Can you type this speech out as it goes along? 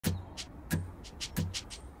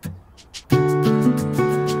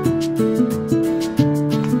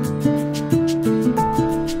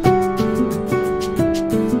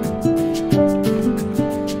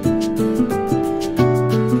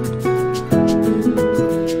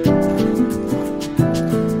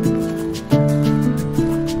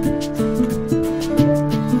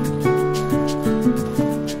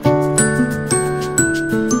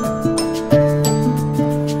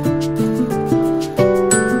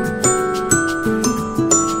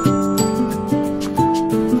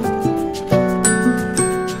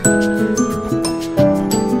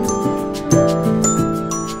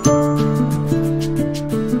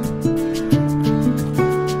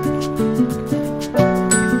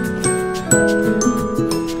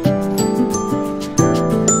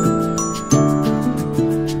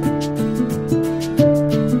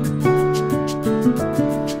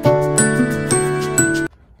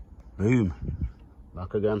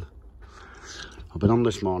I've been on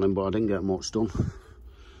this morning, but I didn't get much done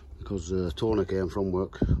because Tony came from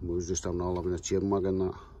work. We was just having a chin wag and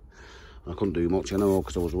that. I couldn't do much anymore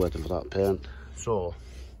because I was waiting for that paint. So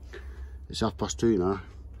it's 2:30 now.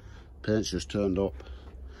 Paint's just turned up.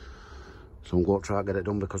 So I'm going to try to get it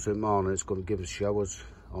done because in the morning it's going to give us showers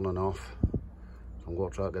on and off. So I'm going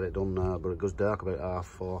to try to get it done now, but it goes dark about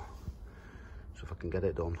 4:30. So if I can get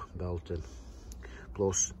it done, belting.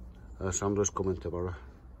 Plus, Sandra's coming tomorrow.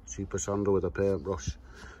 Super Sandra with a paintbrush.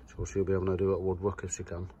 So she'll be able to do it woodwork if she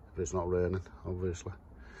can. If it's not raining, obviously.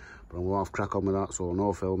 But I'm going to have crack on with that, so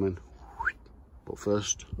no filming. But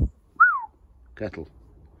first, kettle.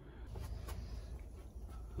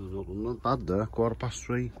 Not bad there,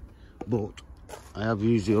 3:15. But I have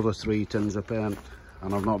used the other 3 tins of paint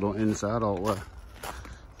and I've not done inside all the way.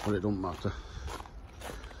 But it doesn't matter.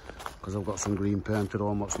 Because I've got some green paint at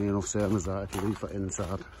home, what's near enough same as that. If you leave for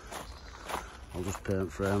inside, I'll just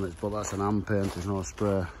paint frame it. But that's an hand paint, there's no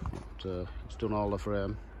spray. But, it's done all the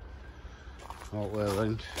frame. All the way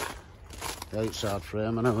around. The outside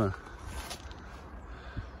frame anyway.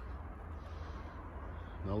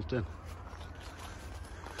 Melting.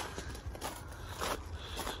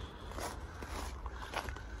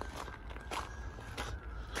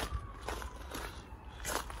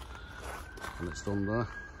 And it's done there.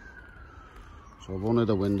 So I've wanted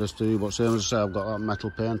the windows too, but same as I say, I've got that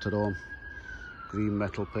metal paint at home. Green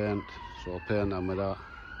metal paint, so I'll paint them with that.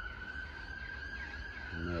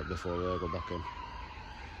 And before I go back in.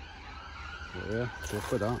 But yeah, so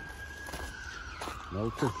for that.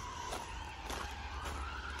 Melting.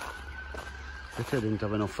 I think I didn't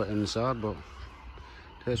have enough for inside, but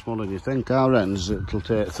it takes more than you think. I reckon it'll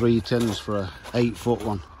take 3 tins for a 8-foot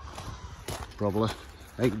one. Probably.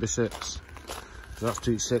 8x6. So that's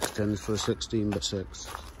 2 6 tins for a 16x6.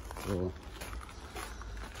 So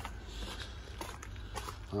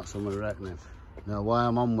that's what I'm reckoning. Now why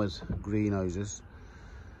I'm on with greenhouses,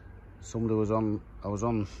 somebody was on, I was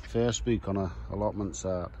on Facebook on a allotment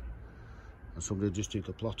site, and somebody just took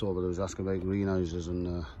a plot over, they was asking about greenhouses,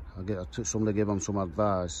 and somebody gave them some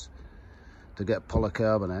advice to get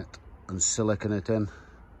polycarbonate and silicon it in.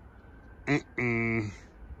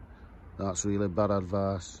 That's really bad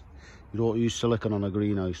advice. You don't use silicon on a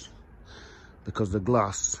greenhouse because the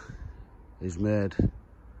glass is made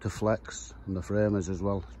to flex, and the frame is as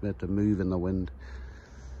well. It's made to move in the wind,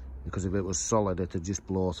 because if it was solid it'd just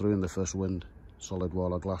blow through in the first wind. Solid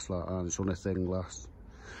wall of glass like that, and it's only thin glass.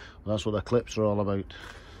 Well, that's what the clips are all about.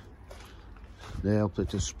 They help it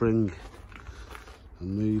to spring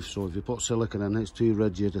and move. So if you put silicon in, it's too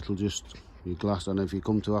rigid, it'll just be glass, and if you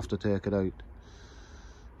come to have to take it out,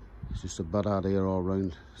 it's just a bad idea all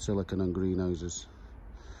round. Silicon and greenhouses,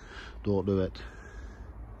 don't do it.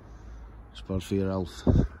 It's bad for your health,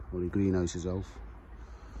 or your greenhouse's health.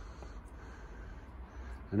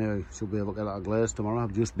 Anyway, should be able to get that glaze tomorrow.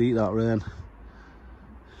 I've just beat that rain.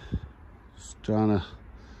 Just trying to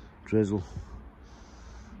drizzle.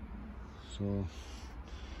 So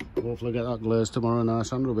hopefully get that glaze tomorrow night.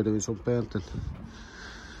 Sandra will be doing some painting.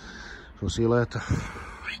 So see you later.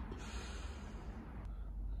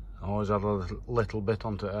 I always had a little bit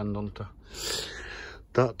onto the end onto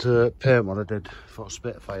that paint what I did for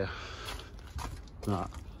Spitfire. That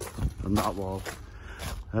and that wall.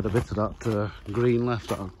 I had a bit of that green left,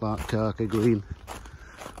 that khaki green.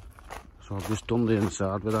 So I've just done the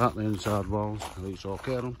inside with that, the inside walls. I think it's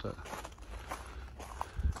okay, isn't it?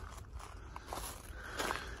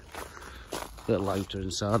 Bit lighter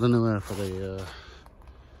inside anyway for the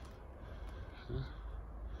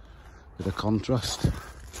bit of contrast.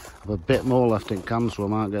 I've a bit more left in can, so I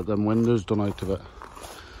might get them windows done out of it.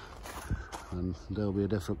 And they'll be a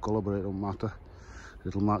different colour, but it don't matter.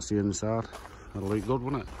 It'll match the inside. That'll look good,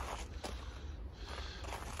 won't it?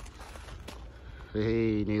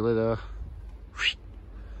 Hey, nearly there.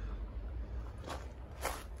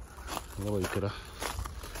 Have a look at her.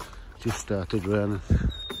 Just started raining.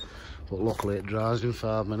 But luckily it dries in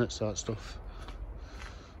 5 minutes, that stuff.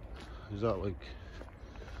 Is that like...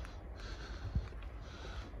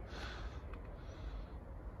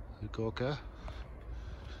 Look okay?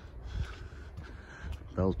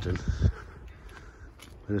 Belting.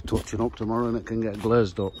 Bit of touching up tomorrow and it can get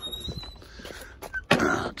glazed up.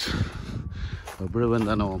 We're brewing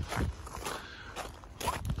then home.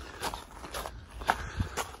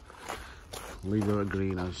 Leave her at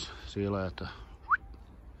greenhouse. See you later.